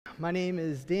My name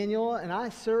is Daniel, and I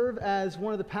serve as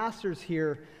one of the pastors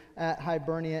here at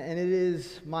Hibernia, and it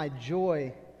is my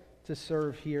joy to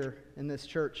serve here in this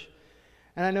church.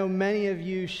 And I know many of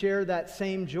you share that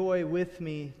same joy with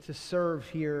me to serve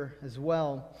here as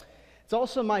well. It's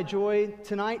also my joy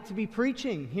tonight to be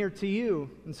preaching here to you,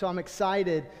 and so I'm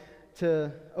excited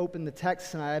to open the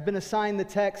text tonight. I've been assigned the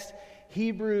text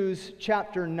Hebrews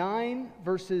chapter 9,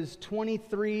 verses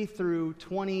 23 through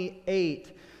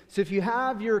 28. So if you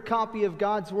have your copy of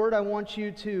God's Word, I want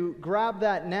you to grab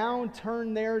that now and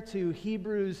turn there to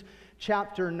Hebrews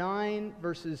chapter 9,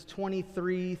 verses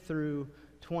 23 through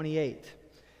 28.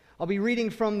 I'll be reading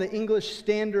from the English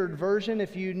Standard Version.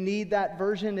 If you need that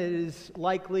version, it is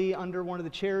likely under one of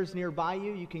the chairs nearby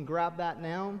you. You can grab that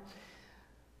now.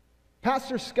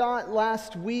 Pastor Scott,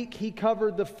 last week, he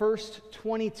covered the first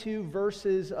 22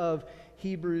 verses of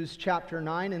Hebrews chapter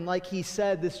 9. And like he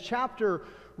said, this chapter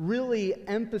really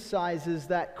emphasizes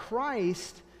that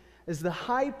Christ, as the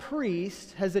high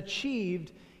priest, has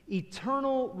achieved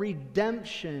eternal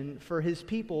redemption for his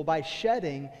people by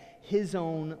shedding his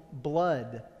own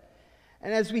blood.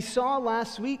 And as we saw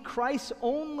last week, Christ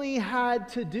only had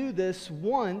to do this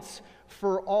once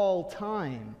for all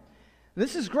time.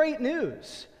 This is great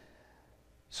news.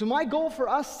 So my goal for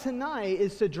us tonight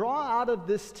is to draw out of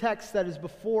this text that is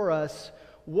before us,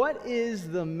 what is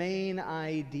the main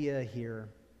idea here?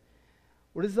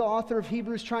 What is the author of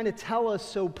Hebrews trying to tell us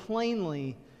so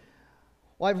plainly?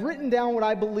 Well, I've written down what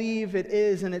I believe it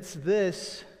is, and it's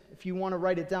this, if you want to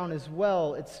write it down as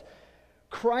well. It's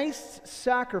Christ's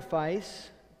sacrifice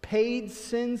paid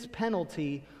sin's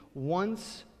penalty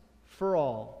once for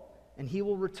all, and he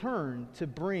will return to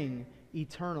bring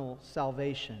eternal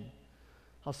salvation.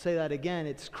 I'll say that again.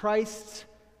 It's Christ's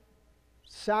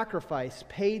sacrifice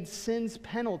paid sin's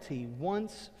penalty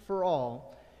once for all,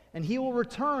 and he will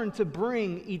return to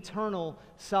bring eternal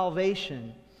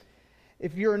salvation.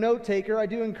 If you're a note taker, I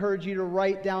do encourage you to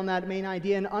write down that main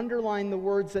idea and underline the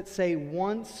words that say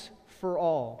once for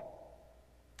all.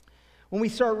 When we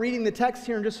start reading the text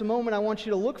here in just a moment, I want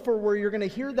you to look for where you're going to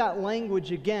hear that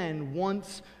language again,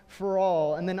 once for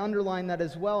all, and then underline that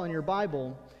as well in your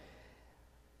Bible.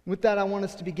 With that, I want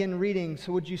us to begin reading.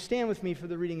 So would you stand with me for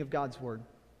the reading of God's Word?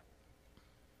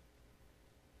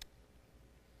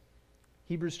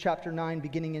 Hebrews chapter 9,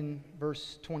 beginning in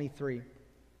verse 23.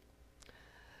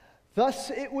 Thus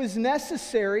it was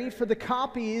necessary for the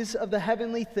copies of the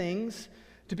heavenly things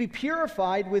to be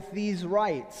purified with these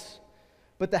rites,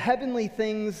 but the heavenly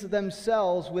things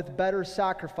themselves with better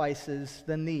sacrifices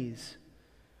than these.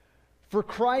 For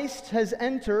Christ has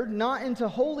entered not into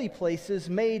holy places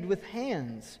made with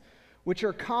hands, which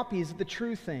are copies of the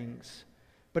true things,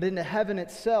 but into heaven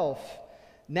itself,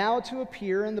 now to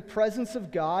appear in the presence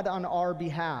of God on our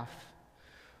behalf.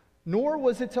 Nor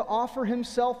was it to offer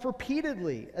himself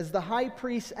repeatedly, as the high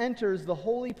priest enters the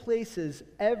holy places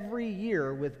every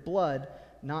year with blood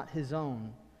not his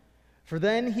own. For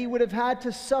then he would have had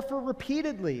to suffer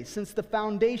repeatedly since the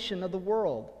foundation of the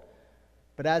world.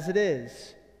 But as it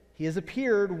is, he has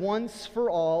appeared once for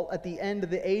all at the end of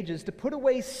the ages to put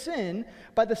away sin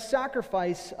by the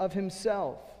sacrifice of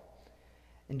himself.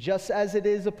 And just as it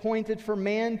is appointed for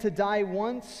man to die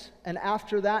once, and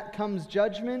after that comes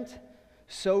judgment,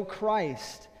 so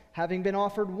Christ, having been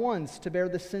offered once to bear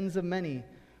the sins of many,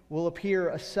 will appear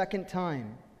a second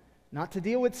time, not to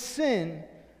deal with sin,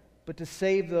 but to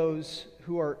save those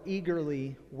who are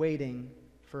eagerly waiting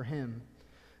for him.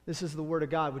 This is the word of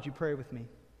God. Would you pray with me?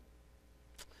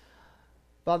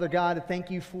 Father God, I thank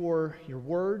you for your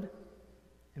word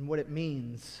and what it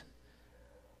means.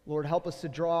 Lord, help us to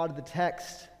draw out of the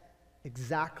text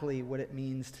exactly what it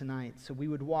means tonight, so we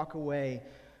would walk away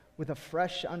with a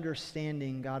fresh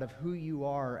understanding, God, of who you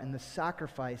are and the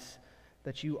sacrifice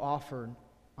that you offered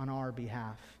on our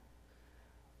behalf.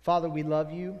 Father, we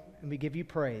love you and we give you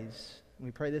praise. And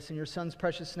we pray this in your Son's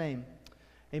precious name.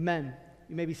 Amen.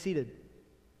 You may be seated.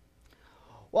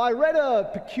 Well, I read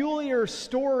a peculiar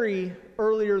story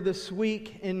earlier this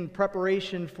week in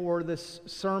preparation for this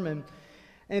sermon,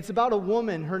 and it's about a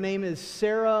woman. Her name is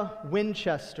Sarah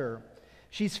Winchester.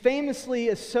 She's famously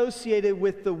associated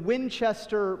with the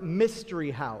Winchester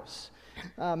Mystery House.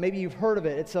 Maybe you've heard of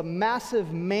it. It's a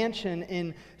massive mansion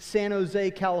in San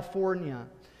Jose, California.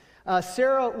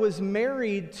 Sarah was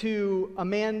married to a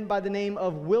man by the name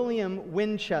of William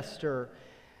Winchester.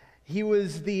 He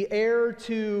was the heir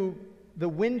to the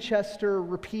Winchester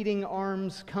Repeating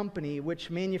Arms Company, which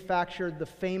manufactured the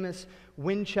famous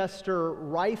Winchester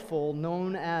rifle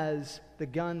known as the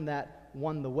gun that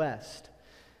won the West.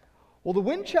 Well, the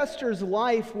Winchesters'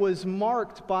 life was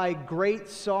marked by great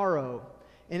sorrow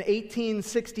In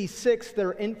 1866,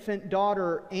 their infant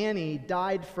daughter, Annie,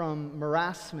 died from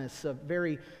marasmus, a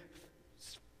very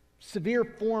severe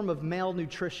form of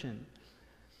malnutrition.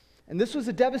 And this was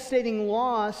a devastating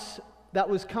loss that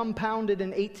was compounded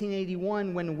in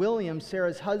 1881 when William,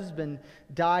 Sarah's husband,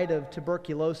 died of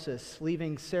tuberculosis,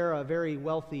 leaving Sarah a very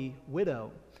wealthy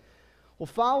widow. Well,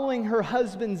 following her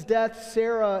husband's death,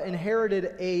 Sarah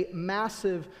inherited a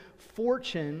massive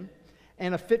fortune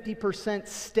and a 50%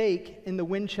 stake in the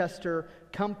Winchester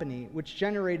Company, which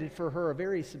generated for her a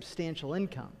very substantial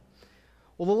income.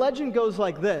 Well, the legend goes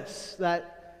like this,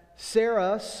 that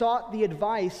Sarah sought the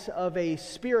advice of a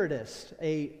spiritist,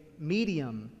 a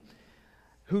medium,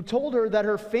 who told her that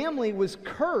her family was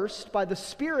cursed by the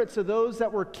spirits of those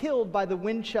that were killed by the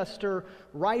Winchester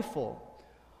rifle.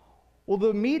 Well,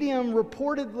 the medium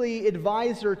reportedly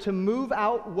advised her to move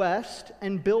out west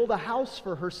and build a house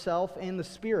for herself and the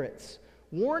spirits,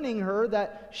 warning her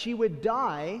that she would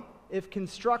die if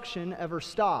construction ever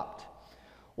stopped.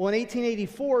 Well, in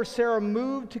 1884, Sarah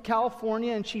moved to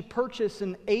California and she purchased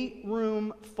an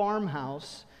 8-room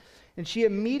farmhouse, and she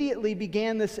immediately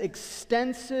began this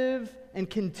extensive and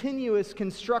continuous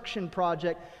construction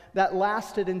project that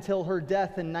lasted until her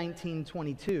death in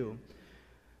 1922.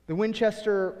 The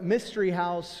Winchester Mystery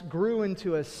House grew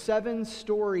into a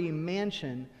 7-story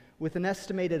mansion with an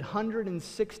estimated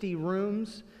 160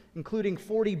 rooms, including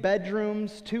 40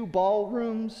 bedrooms, 2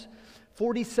 ballrooms,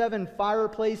 47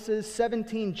 fireplaces,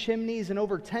 17 chimneys, and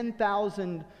over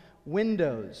 10,000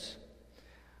 windows.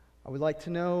 I would like to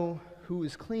know who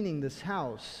is cleaning this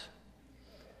house.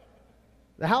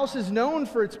 The house is known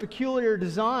for its peculiar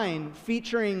design,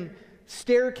 featuring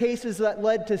staircases that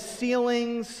led to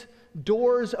ceilings,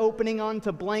 doors opening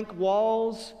onto blank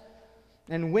walls,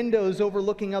 and windows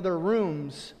overlooking other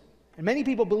rooms. And many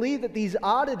people believe that these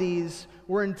oddities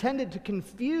were intended to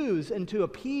confuse and to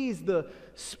appease the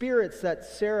spirits that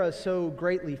Sarah so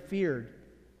greatly feared.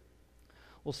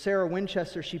 Well, Sarah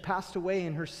Winchester, she passed away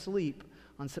in her sleep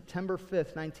on September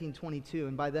 5th, 1922,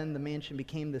 and by then the mansion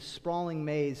became this sprawling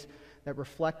maze that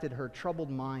reflected her troubled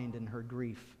mind and her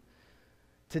grief.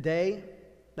 Today,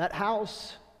 that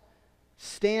house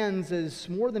stands as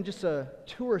more than just a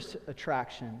tourist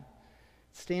attraction.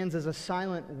 It stands as a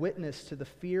silent witness to the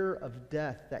fear of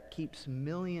death that keeps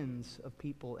millions of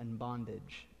people in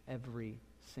bondage every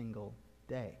single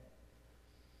day.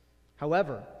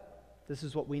 However, this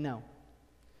is what we know.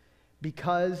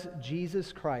 Because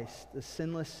Jesus Christ, the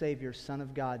sinless Savior, Son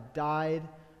of God, died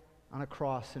on a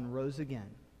cross and rose again,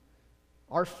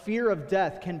 our fear of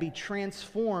death can be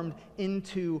transformed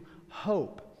into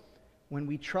hope when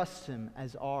we trust Him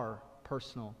as our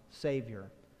personal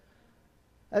Savior.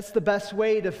 That's the best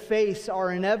way to face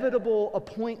our inevitable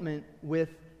appointment with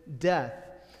death.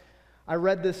 I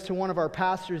read this to one of our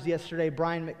pastors yesterday,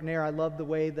 Brian McNair. I love the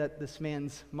way that this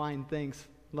man's mind thinks.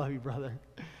 Love you, brother.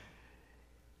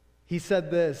 He said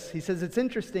this. He says, it's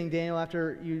interesting, Daniel,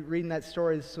 after you reading that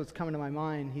story, this is what's coming to my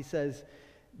mind. He says,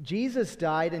 Jesus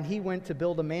died and He went to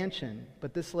build a mansion,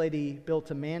 but this lady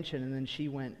built a mansion and then she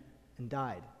went and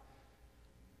died.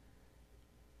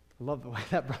 I love the way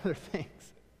that brother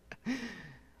thinks.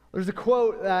 There's a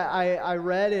quote that I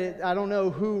read. I don't know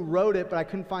who wrote it, but I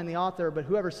couldn't find the author, but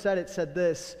whoever said it said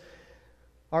this: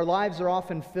 our lives are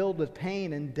often filled with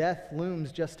pain and death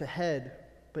looms just ahead,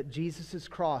 but Jesus'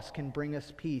 cross can bring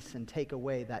us peace and take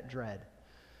away that dread.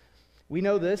 We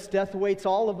know this, death awaits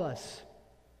all of us.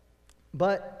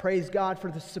 But praise God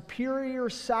for the superior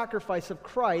sacrifice of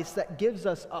Christ that gives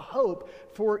us a hope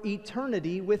for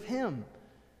eternity with Him.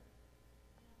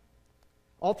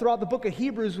 All throughout the book of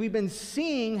Hebrews, we've been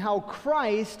seeing how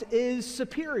Christ is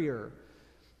superior.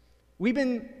 We've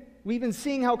been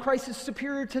seeing how Christ is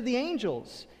superior to the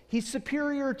angels. He's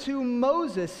superior to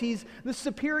Moses. He's the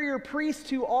superior priest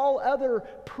to all other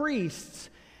priests.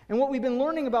 And what we've been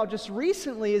learning about just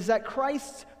recently is that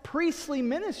Christ's priestly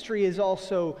ministry is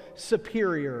also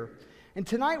superior. And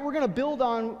tonight we're going to build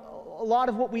on a lot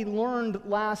of what we learned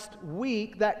last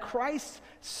week, that Christ's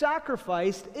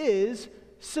sacrifice is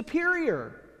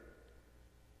superior.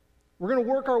 We're going to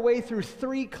work our way through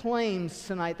 3 claims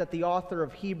tonight that the author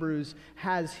of Hebrews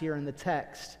has here in the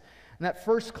text. And that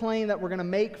first claim that we're going to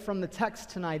make from the text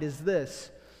tonight is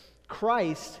this: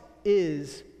 Christ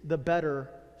is the better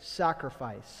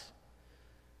sacrifice.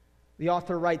 The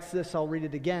author writes this, I'll read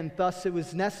it again. Thus it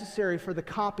was necessary for the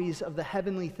copies of the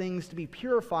heavenly things to be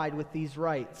purified with these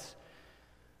rites,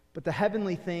 but the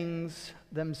heavenly things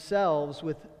themselves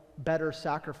with better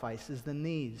sacrifices than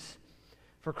these.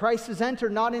 For Christ has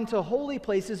entered not into holy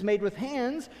places made with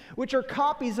hands, which are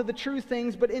copies of the true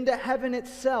things, but into heaven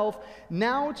itself,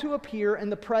 now to appear in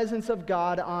the presence of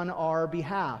God on our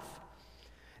behalf.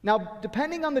 Now,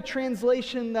 depending on the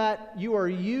translation that you are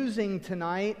using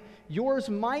tonight, yours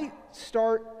might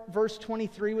start verse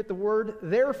 23 with the word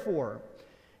therefore.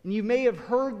 And you may have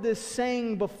heard this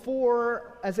saying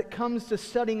before as it comes to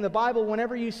studying the Bible.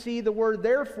 Whenever you see the word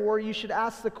therefore, you should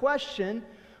ask the question,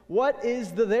 what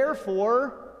is the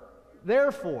therefore?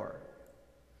 Therefore.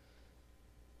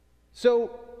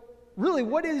 So, really,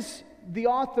 what is the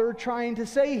author trying to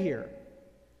say here?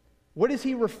 What is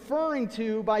he referring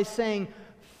to by saying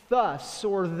thus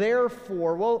or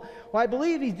therefore? Well, what I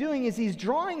believe he's doing is he's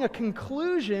drawing a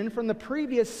conclusion from the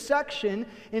previous section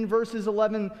in verses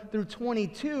 11 through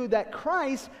 22 that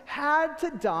Christ had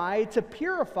to die to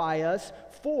purify us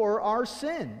for our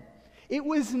sin. It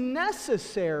was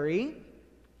necessary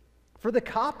for the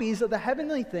copies of the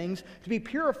heavenly things to be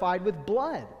purified with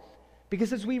blood.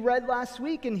 Because as we read last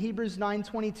week in Hebrews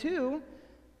 9:22,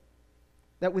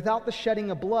 that without the shedding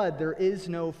of blood, there is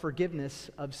no forgiveness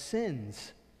of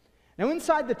sins. Now,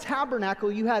 inside the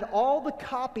tabernacle, you had all the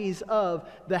copies of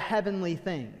the heavenly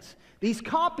things. These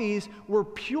copies were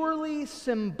purely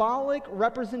symbolic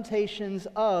representations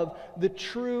of the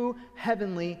true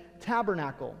heavenly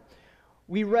tabernacle.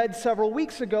 We read several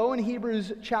weeks ago in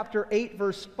Hebrews chapter 8,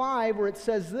 verse 5, where it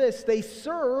says this, "They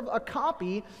serve a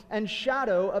copy and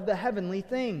shadow of the heavenly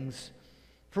things.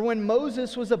 For when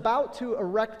Moses was about to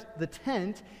erect the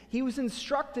tent, he was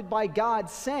instructed by God,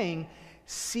 saying,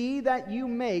 'See that you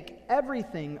make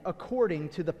everything according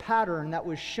to the pattern that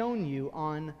was shown you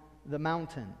on the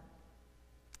mountain.'"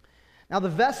 Now, the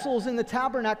vessels in the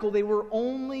tabernacle, they were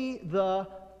only the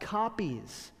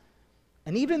copies.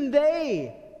 And even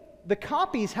the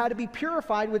copies had to be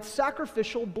purified with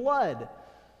sacrificial blood.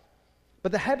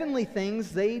 But the heavenly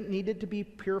things, they needed to be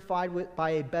purified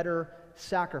by a better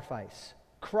sacrifice.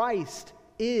 Christ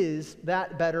is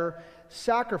that better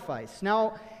sacrifice.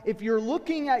 Now, if you're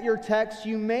looking at your text,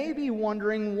 you may be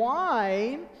wondering,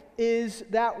 why is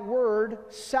that word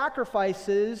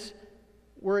sacrifices,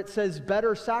 where it says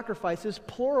better sacrifices,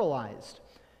 pluralized?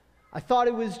 I thought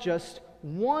it was just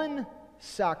one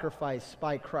sacrifice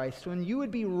by Christ, when you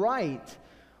would be right.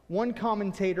 One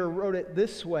commentator wrote it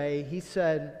this way. He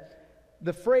said,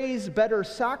 "The phrase better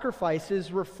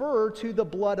sacrifices refer to the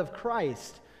blood of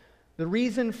Christ. The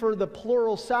reason for the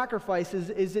plural sacrifices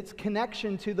is its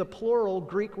connection to the plural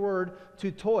Greek word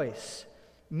toutos,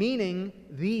 meaning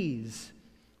these,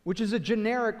 which is a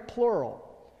generic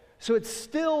plural. So it's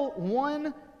still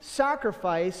one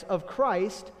sacrifice of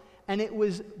Christ, and it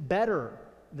was better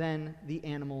than the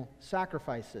animal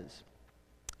sacrifices."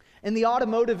 In the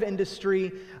automotive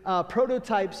industry,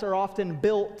 prototypes are often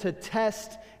built to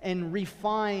test and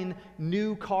refine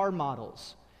new car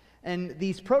models. And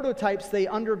these prototypes, they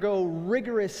undergo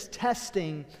rigorous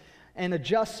testing and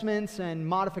adjustments and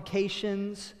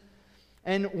modifications.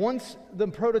 And once the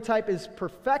prototype is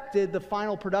perfected, the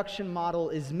final production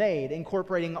model is made,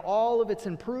 incorporating all of its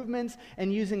improvements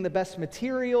and using the best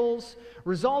materials,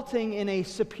 resulting in a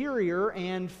superior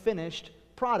and finished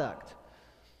product.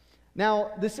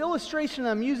 Now, this illustration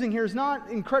I'm using here is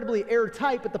not incredibly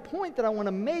airtight, but the point that I want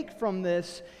to make from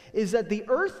this is that the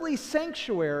earthly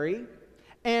sanctuary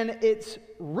and its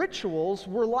rituals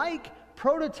were like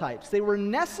prototypes. They were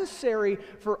necessary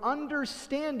for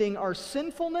understanding our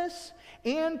sinfulness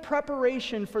and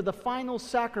preparation for the final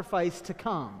sacrifice to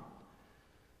come.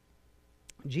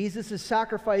 Jesus'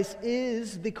 sacrifice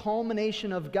is the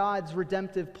culmination of God's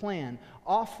redemptive plan,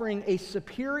 offering a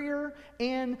superior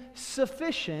and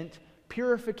sufficient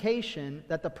purification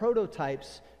that the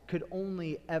prototypes could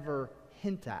only ever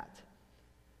hint at.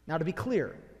 Now, to be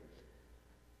clear,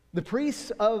 the priests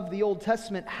of the Old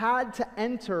Testament had to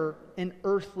enter an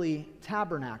earthly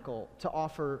tabernacle to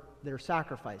offer their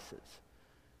sacrifices,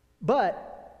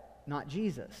 but not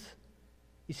Jesus.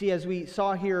 You see, as we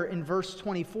saw here in verse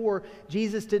 24,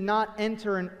 Jesus did not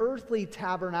enter an earthly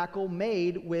tabernacle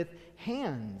made with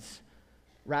hands.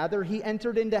 Rather, he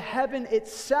entered into heaven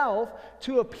itself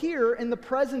to appear in the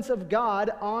presence of God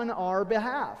on our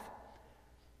behalf.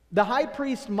 The high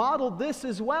priest modeled this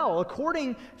as well.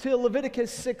 According to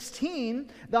Leviticus 16,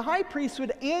 the high priest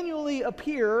would annually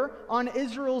appear on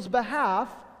Israel's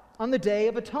behalf on the Day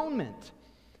of Atonement.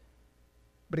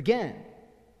 But again,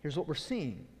 here's what we're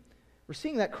seeing. We're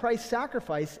seeing that Christ's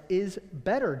sacrifice is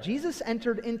better. Jesus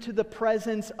entered into the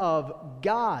presence of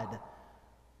God,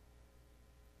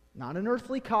 not an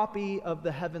earthly copy of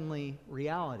the heavenly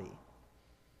reality.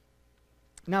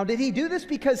 Now, did he do this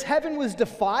because heaven was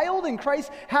defiled and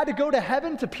Christ had to go to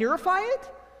heaven to purify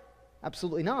it?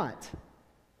 Absolutely not.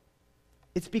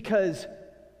 It's because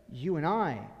you and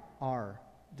I are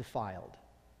defiled.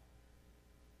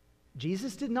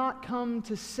 Jesus did not come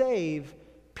to save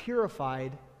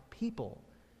purified people.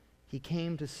 He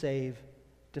came to save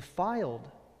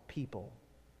defiled people.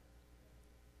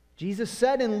 Jesus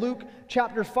said in Luke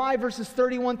chapter 5, verses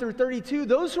 31 through 32,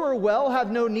 "Those who are well have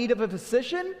no need of a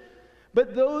physician,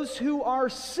 but those who are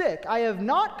sick. I have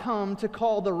not come to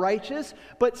call the righteous,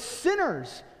 but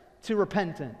sinners to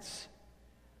repentance."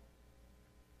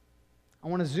 I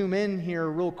want to zoom in here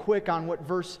real quick on what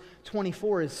verse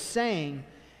 24 is saying.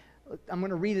 I'm going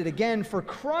to read it again. "For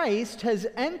Christ has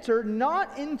entered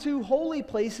not into holy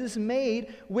places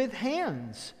made with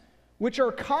hands, which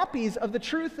are copies of the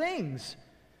true things,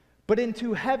 but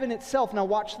into heaven itself." Now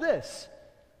watch this.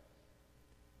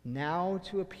 "Now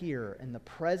to appear in the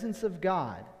presence of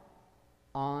God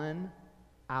on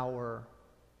our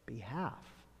behalf."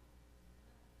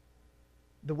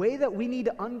 The way that we need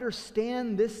to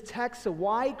understand this text of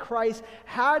why Christ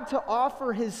had to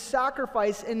offer his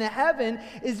sacrifice in heaven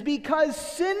is because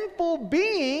sinful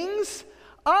beings,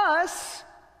 us,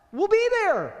 will be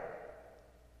there.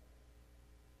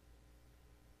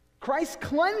 Christ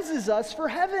cleanses us for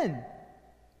heaven.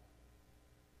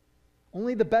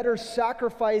 Only the better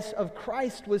sacrifice of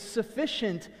Christ was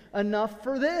sufficient enough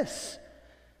for this.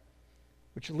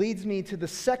 Which leads me to the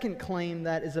second claim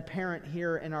that is apparent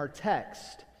here in our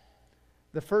text.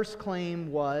 The first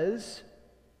claim was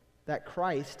that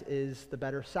Christ is the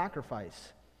better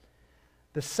sacrifice.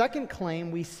 The second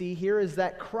claim we see here is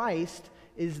that Christ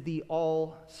is the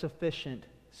all-sufficient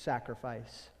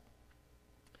sacrifice.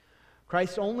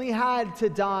 Christ only had to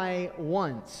die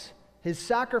once. His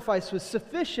sacrifice was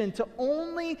sufficient to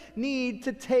only need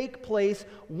to take place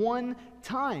one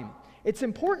time. It's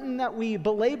important that we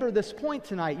belabor this point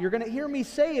tonight. You're going to hear me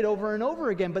say it over and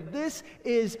over again, but this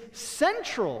is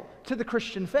central to the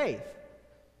Christian faith.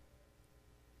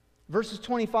 Verses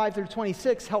 25 through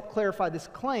 26 help clarify this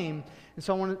claim, and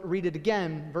so I want to read it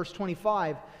again. Verse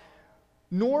 25,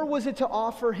 "Nor was it to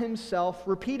offer himself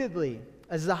repeatedly,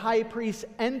 as the high priest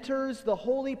enters the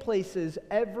holy places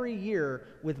every year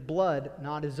with blood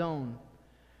not his own.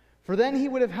 For then he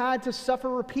would have had to suffer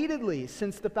repeatedly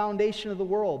since the foundation of the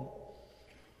world.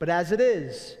 But as it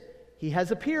is, he has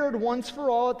appeared once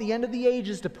for all at the end of the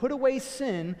ages to put away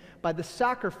sin by the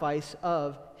sacrifice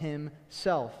of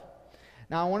himself."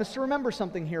 Now I want us to remember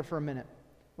something here for a minute.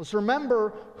 Let's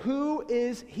remember, who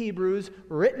is Hebrews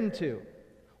written to?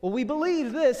 Well, we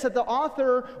believe this, that the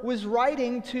author was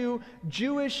writing to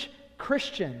Jewish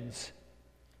Christians.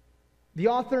 The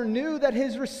author knew that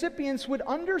his recipients would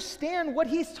understand what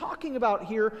he's talking about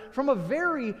here from a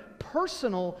very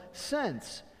personal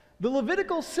sense. The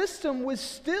Levitical system was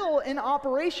still in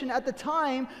operation at the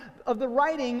time of the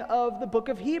writing of the book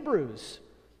of Hebrews.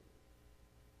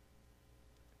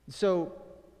 So,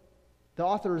 the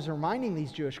author is reminding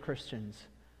these Jewish Christians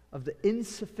of the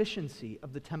insufficiency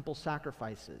of the temple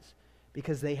sacrifices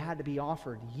because they had to be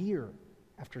offered year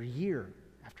after year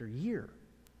after year.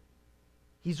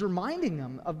 He's reminding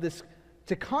them of this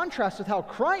to contrast with how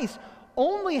Christ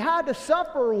only had to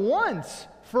suffer once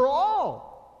for all.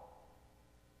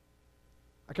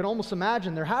 I can almost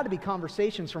imagine there had to be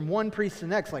conversations from one priest to the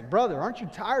next, like, "Brother, aren't you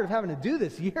tired of having to do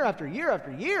this year after year after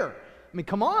year? I mean,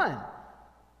 come on."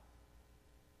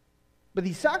 But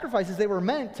these sacrifices, they were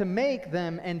meant to make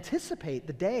them anticipate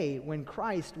the day when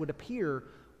Christ would appear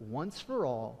once for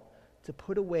all to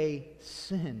put away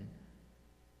sin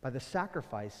by the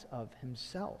sacrifice of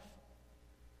himself.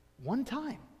 One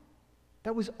time.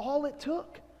 That was all it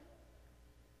took.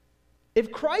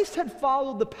 If Christ had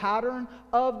followed the pattern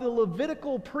of the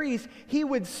Levitical priest, he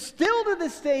would still to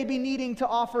this day be needing to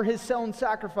offer his own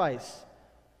sacrifice.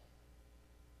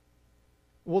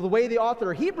 Well, the way the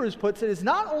author of Hebrews puts it is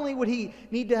not only would he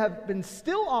need to have been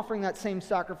still offering that same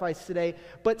sacrifice today,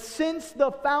 but since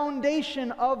the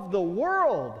foundation of the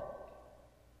world.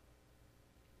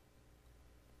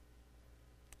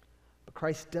 But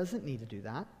Christ doesn't need to do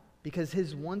that because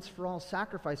his once-for-all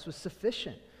sacrifice was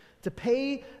sufficient to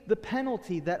pay the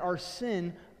penalty that our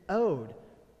sin owed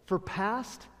for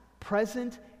past,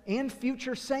 present, and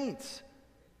future saints.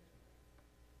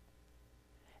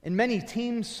 In many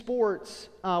team sports,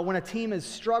 when a team is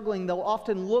struggling, they'll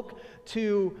often look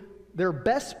to their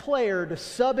best player to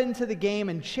sub into the game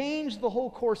and change the whole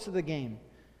course of the game.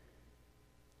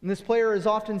 And this player is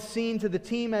often seen to the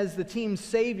team as the team's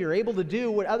savior, able to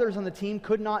do what others on the team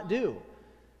could not do.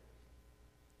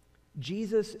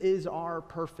 Jesus is our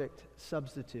perfect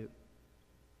substitute.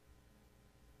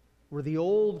 Where the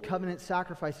old covenant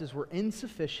sacrifices were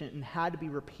insufficient and had to be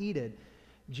repeated,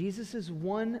 Jesus'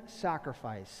 one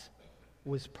sacrifice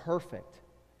was perfect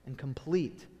and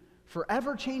complete,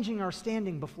 forever changing our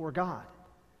standing before God.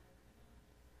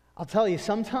 I'll tell you,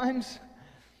 sometimes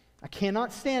I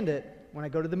cannot stand it when I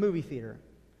go to the movie theater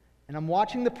and I'm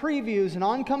watching the previews, and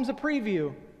on comes a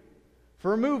preview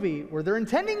for a movie where they're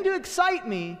intending to excite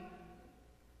me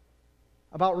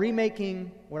about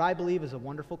remaking what I believe is a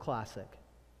wonderful classic.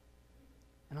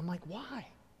 And I'm like, why?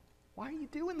 Why are you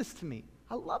doing this to me?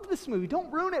 I love this movie. Don't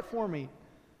ruin it for me.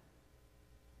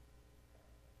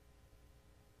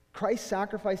 Christ's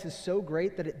sacrifice is so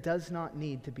great that it does not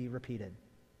need to be repeated.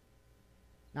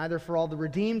 Neither for all the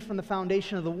redeemed from the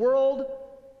foundation of the world,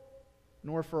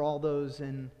 nor for all those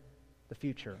in the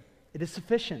future. It is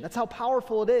sufficient. That's how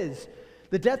powerful it is.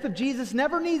 The death of Jesus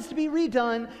never needs to be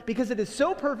redone because it is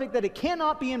so perfect that it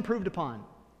cannot be improved upon.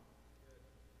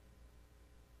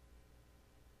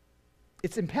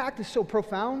 Its impact is so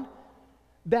profound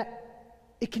that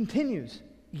it continues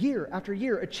year after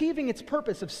year, achieving its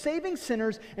purpose of saving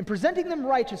sinners and presenting them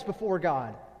righteous before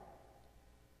God.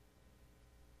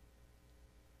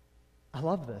 I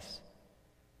love this.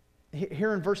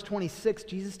 Here in verse 26,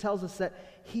 Jesus tells us that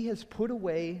He has put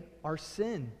away our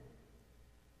sin.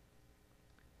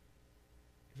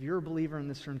 If you're a believer in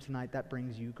this room tonight, that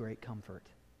brings you great comfort.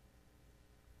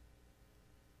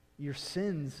 Your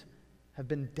sins have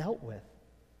been dealt with.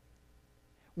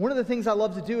 One of the things I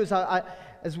love to do is,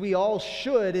 as we all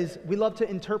should, is we love to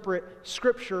interpret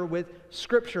Scripture with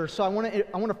Scripture. So I want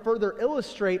to further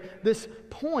illustrate this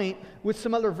point with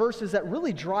some other verses that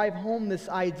really drive home this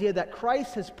idea that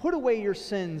Christ has put away your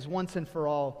sins once and for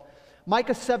all.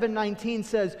 Micah 7:19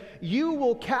 says, "You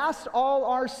will cast all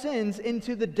our sins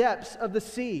into the depths of the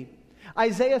sea."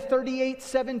 Isaiah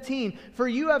 38:17, "For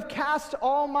you have cast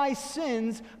all my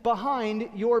sins behind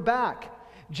your back."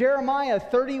 Jeremiah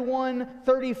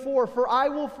 31:34, "For I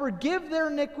will forgive their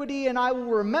iniquity and I will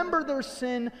remember their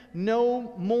sin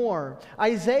no more."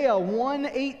 Isaiah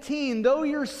 1:18, "Though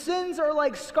your sins are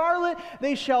like scarlet,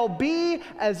 they shall be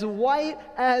as white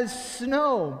as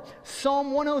snow."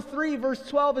 Psalm 103 verse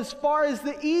 12, "As far as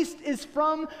the east is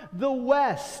from the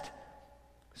west,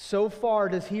 so far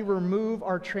does He remove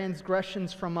our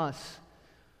transgressions from us."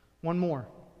 One more.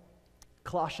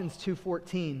 Colossians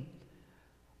 2:14.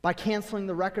 "By canceling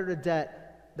the record of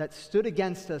debt that stood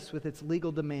against us with its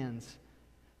legal demands,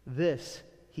 this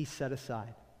He set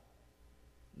aside,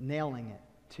 nailing it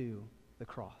to the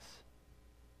cross."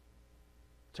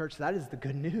 Church, that is the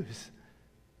good news.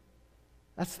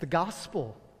 That's the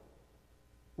gospel.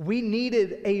 We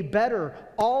needed a better,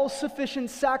 all-sufficient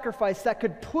sacrifice that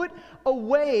could put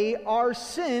away our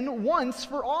sin once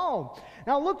for all.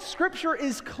 Now look, Scripture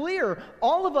is clear.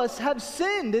 All of us have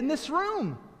sinned in this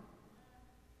room.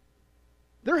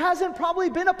 There hasn't probably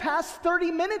been a past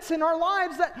 30 minutes in our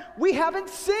lives that we haven't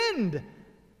sinned.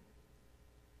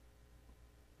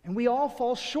 And we all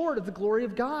fall short of the glory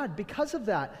of God because of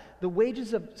that. The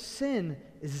wages of sin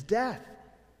is death.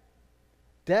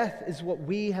 Death is what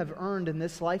we have earned in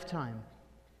this lifetime.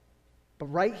 But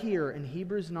right here in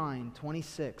Hebrews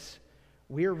 9:26,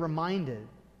 we are reminded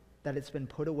that it's been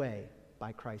put away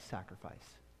by Christ's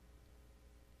sacrifice.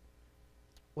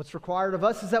 What's required of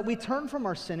us is that we turn from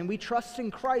our sin and we trust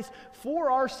in Christ for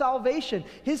our salvation.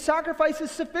 His sacrifice is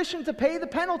sufficient to pay the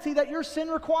penalty that your sin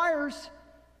requires.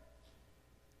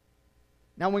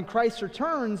 Now, when Christ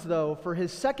returns, though, for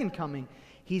His second coming,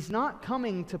 He's not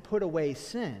coming to put away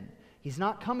sin. He's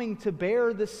not coming to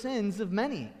bear the sins of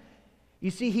many.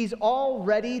 You see, He's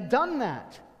already done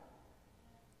that.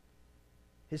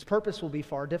 His purpose will be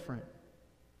far different.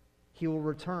 He will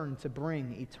return to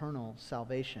bring eternal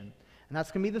salvation. And that's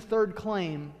going to be the third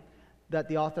claim that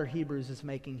the author of Hebrews is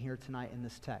making here tonight in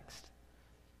this text.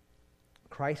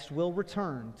 Christ will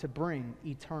return to bring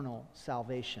eternal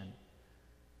salvation.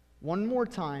 One more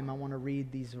time, I want to read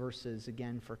these verses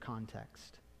again for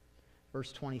context.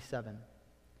 Verse 27.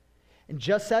 "And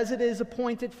just as it is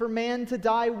appointed for man to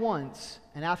die once,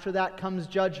 and after that comes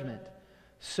judgment,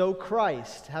 so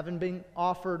Christ, having been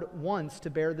offered once to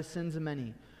bear the sins of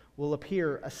many, will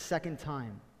appear a second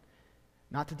time,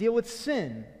 not to deal with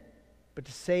sin, but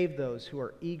to save those who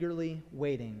are eagerly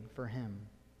waiting for Him."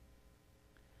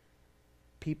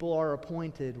 People are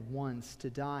appointed once to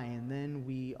die, and then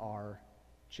we are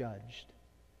judged.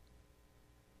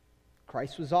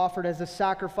 Christ was offered as a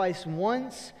sacrifice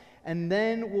once, and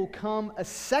then will come a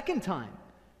second time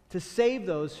to save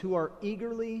those who are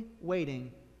eagerly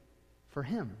waiting for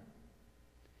Him.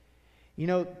 You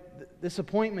know, this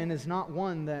appointment is not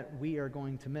one that we are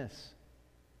going to miss.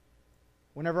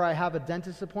 Whenever I have a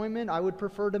dentist appointment, I would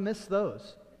prefer to miss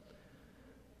those.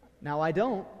 Now, I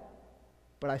don't,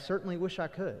 but I certainly wish I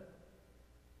could.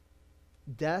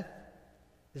 Death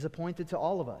is appointed to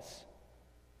all of us.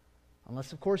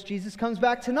 Unless, of course, Jesus comes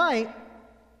back tonight.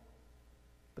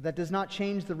 But that does not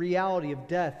change the reality of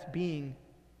death being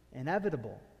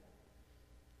inevitable.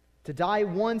 To die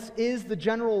once is the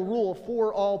general rule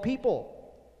for all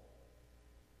people.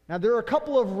 Now, there are a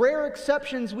couple of rare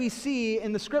exceptions we see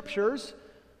in the Scriptures,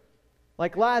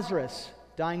 like Lazarus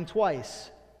dying twice.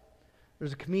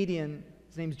 There's a comedian,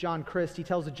 his name's John Christ. He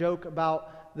tells a joke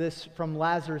about this from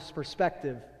Lazarus'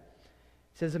 perspective.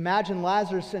 He says, imagine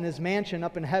Lazarus in his mansion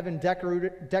up in heaven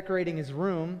decorating his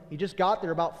room. He just got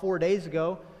there about 4 days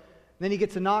ago. Then he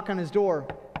gets a knock on his door.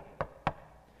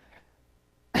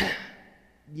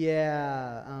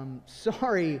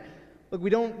 Sorry. Look, we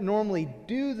don't normally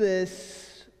do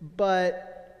this,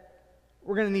 but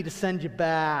we're going to need to send you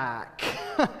back.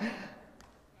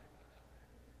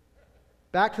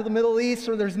 Back to the Middle East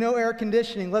where there's no air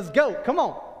conditioning. Let's go. Come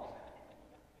on.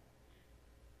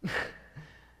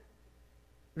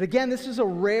 But again, this is a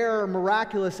rare,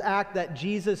 miraculous act that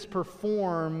Jesus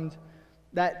performed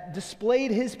that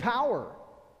displayed his power.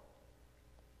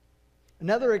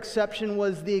 Another exception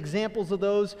was the examples of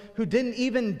those who didn't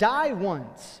even die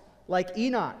once, like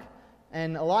Enoch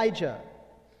and Elijah.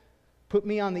 Put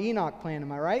me on the Enoch plan,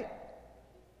 am I right?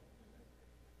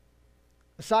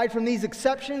 Aside from these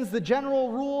exceptions, the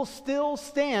general rule still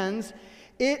stands.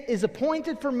 It is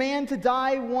appointed for man to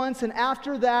die once, and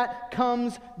after that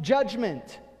comes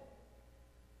judgment.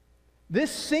 This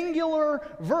singular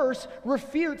verse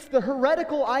refutes the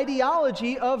heretical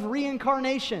ideology of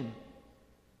reincarnation.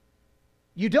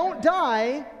 You don't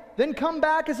die, then come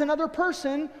back as another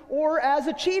person or as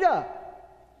a cheetah.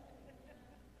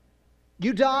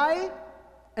 You die,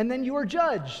 and then you are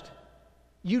judged.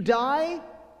 You die,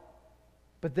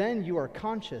 but then you are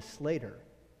conscious later.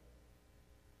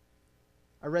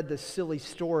 I read this silly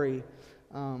story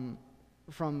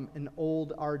from an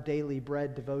old Our Daily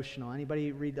Bread devotional.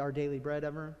 Anybody read Our Daily Bread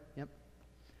ever? Yep.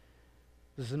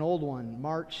 This is an old one,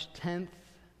 March 10th,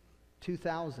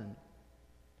 2000.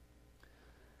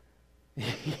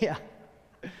 Yeah.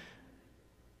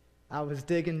 I was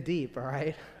digging deep, all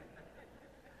right? It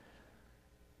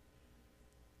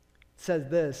says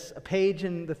this, a page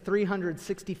in the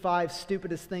 365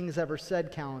 Stupidest Things Ever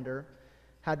Said calendar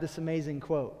had this amazing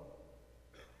quote.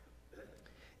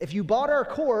 If you bought our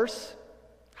course,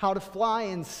 How to Fly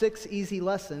in 6 Easy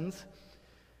Lessons,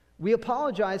 we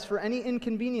apologize for any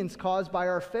inconvenience caused by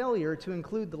our failure to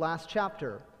include the last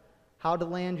chapter, How to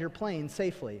Land Your Plane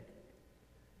Safely.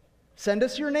 Send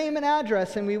us your name and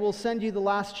address and we will send you the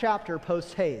last chapter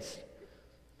post haste.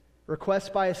 Requests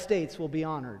by estates will be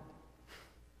honored.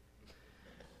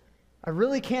 I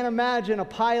really can't imagine a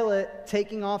pilot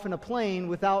taking off in a plane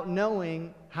without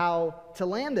knowing how to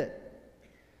land it.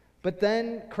 But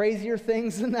then crazier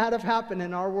things than that have happened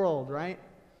in our world, right?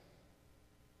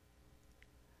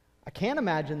 I can't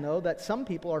imagine, though, that some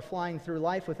people are flying through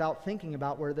life without thinking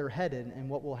about where they're headed and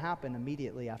what will happen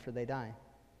immediately after they die.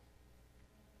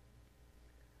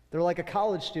 They're like a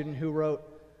college student who wrote,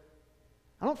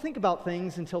 I don't think about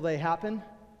things until they happen.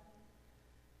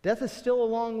 Death is still a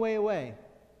long way away.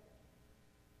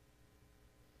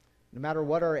 No matter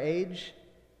what our age,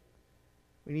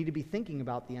 we need to be thinking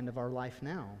about the end of our life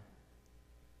now.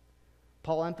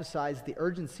 Paul emphasized the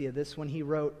urgency of this when he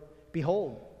wrote,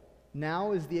 Behold,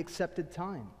 now is the accepted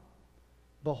time.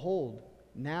 Behold,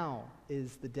 now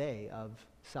is the day of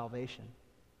salvation.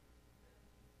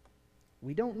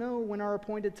 We don't know when our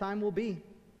appointed time will be.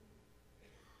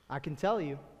 I can tell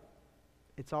you,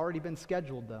 it's already been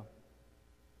scheduled, though.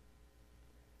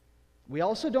 We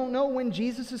also don't know when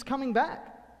Jesus is coming back.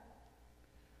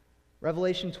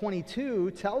 Revelation 22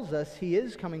 tells us he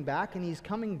is coming back, and he's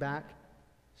coming back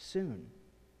soon.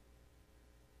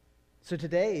 So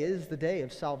today is the day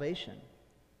of salvation.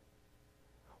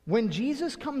 When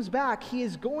Jesus comes back, he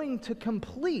is going to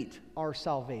complete our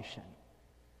salvation.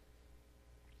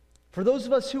 For those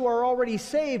of us who are already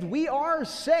saved, we are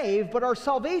saved, but our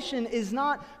salvation is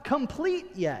not complete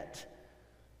yet.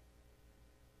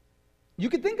 You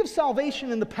could think of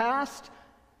salvation in the past,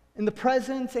 in the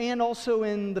present, and also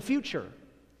in the future.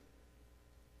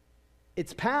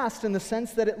 It's past in the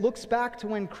sense that it looks back to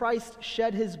when Christ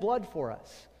shed his blood for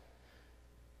us.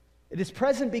 It is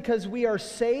present because we are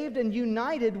saved and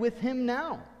united with him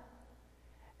now.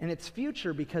 And it's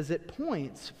future because it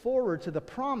points forward to the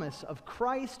promise of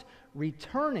Christ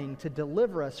returning to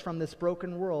deliver us from this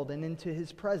broken world and into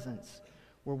his presence,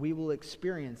 where we will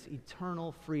experience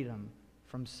eternal freedom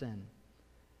from sin.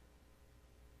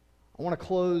 I want to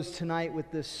close tonight with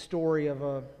this story of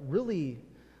a really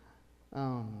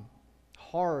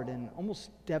hard and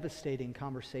almost devastating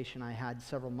conversation I had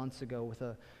several months ago with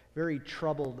a very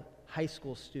troubled high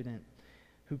school student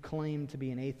who claimed to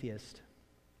be an atheist.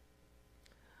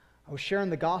 I was sharing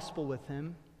the gospel with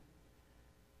him,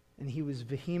 and he was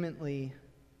vehemently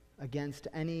against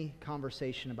any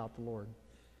conversation about the Lord.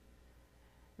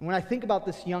 And when I think about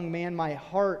this young man, my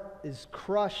heart is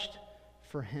crushed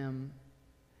for him.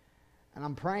 And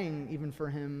I'm praying even for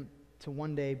him to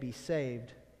one day be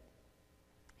saved.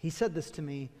 He said this to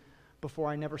me before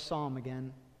I never saw him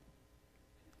again.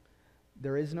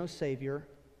 There is no Savior.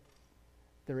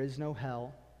 There is no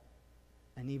hell.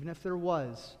 And even if there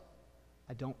was,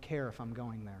 I don't care if I'm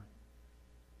going there.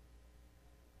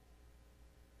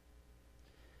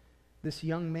 This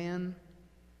young man,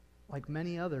 like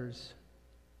many others,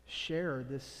 share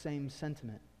this same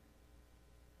sentiment.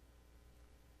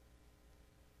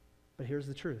 But here's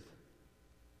the truth.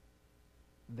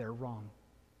 They're wrong.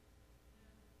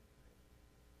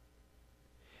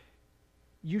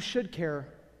 You should care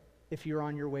if you're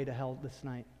on your way to hell this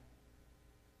night.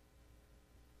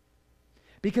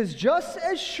 Because just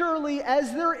as surely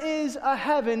as there is a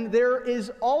heaven, there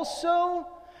is also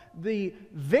the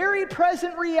very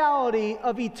present reality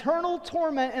of eternal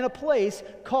torment in a place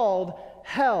called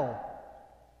hell.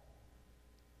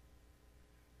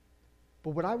 But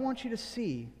what I want you to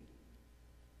see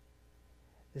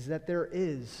is that there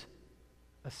is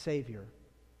a Savior,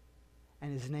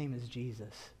 and His name is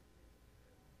Jesus.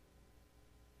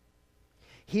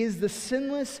 He is the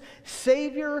sinless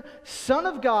Savior, Son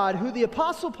of God, who the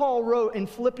Apostle Paul wrote in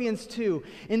Philippians 2.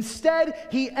 Instead,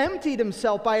 He emptied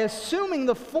Himself by assuming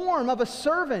the form of a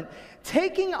servant,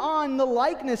 taking on the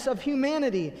likeness of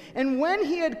humanity. And when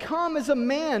He had come as a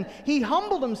man, He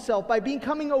humbled Himself by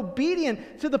becoming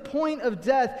obedient to the point of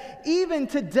death, even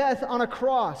to death on a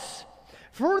cross.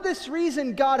 For this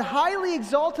reason, God highly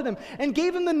exalted Him and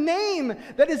gave Him the name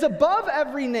that is above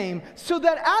every name, so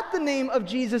that at the name of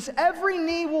Jesus, every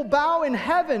knee will bow in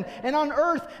heaven and on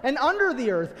earth and under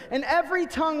the earth, and every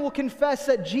tongue will confess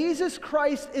that Jesus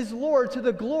Christ is Lord, to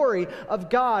the glory of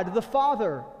God the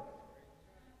Father.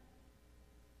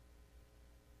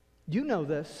 You know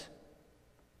this.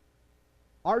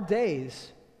 Our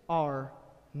days are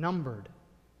numbered.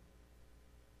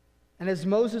 And as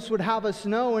Moses would have us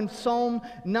know in Psalm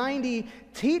 90,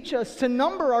 teach us to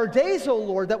number our days, O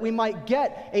Lord, that we might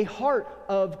get a heart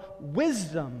of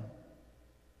wisdom.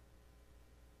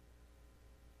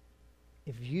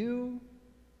 If you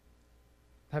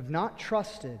have not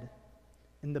trusted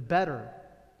in the better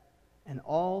and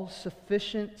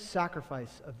all-sufficient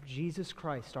sacrifice of Jesus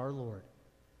Christ our Lord,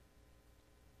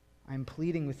 I am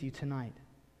pleading with you tonight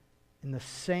in the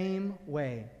same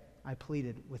way I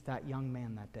pleaded with that young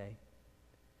man that day.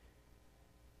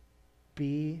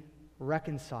 Be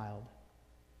reconciled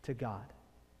to God.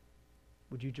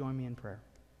 Would you join me in prayer?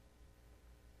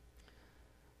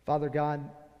 Father God,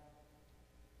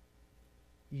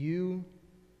 you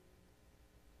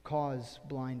cause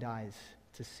blind eyes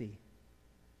to see.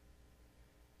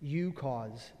 You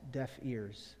cause deaf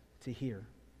ears to hear.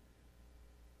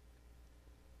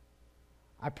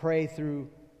 I pray through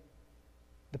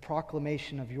the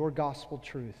proclamation of your gospel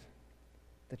truth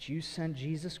that you sent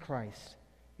Jesus Christ,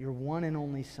 your one and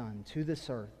only Son, to this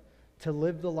earth to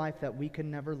live the life that we could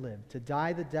never live, to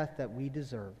die the death that we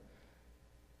deserve,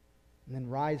 and then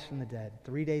rise from the dead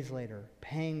 3 days later,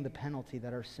 paying the penalty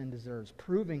that our sin deserves,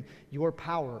 proving your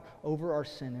power over our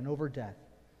sin and over death.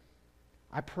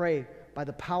 I pray by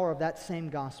the power of that same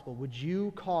gospel, would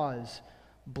you cause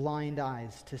blind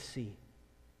eyes to see?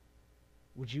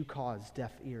 Would you cause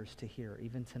deaf ears to hear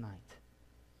even tonight?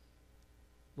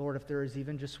 Lord, if there is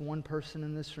even just one person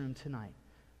in this room tonight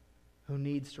who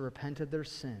needs to repent of their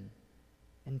sin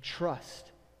and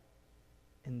trust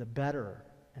in the better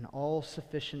and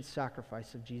all-sufficient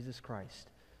sacrifice of Jesus Christ,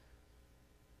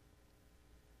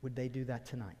 would they do that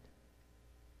tonight?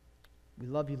 We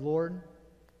love you, Lord.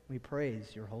 We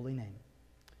praise your holy name.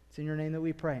 It's in your name that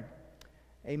we pray.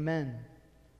 Amen.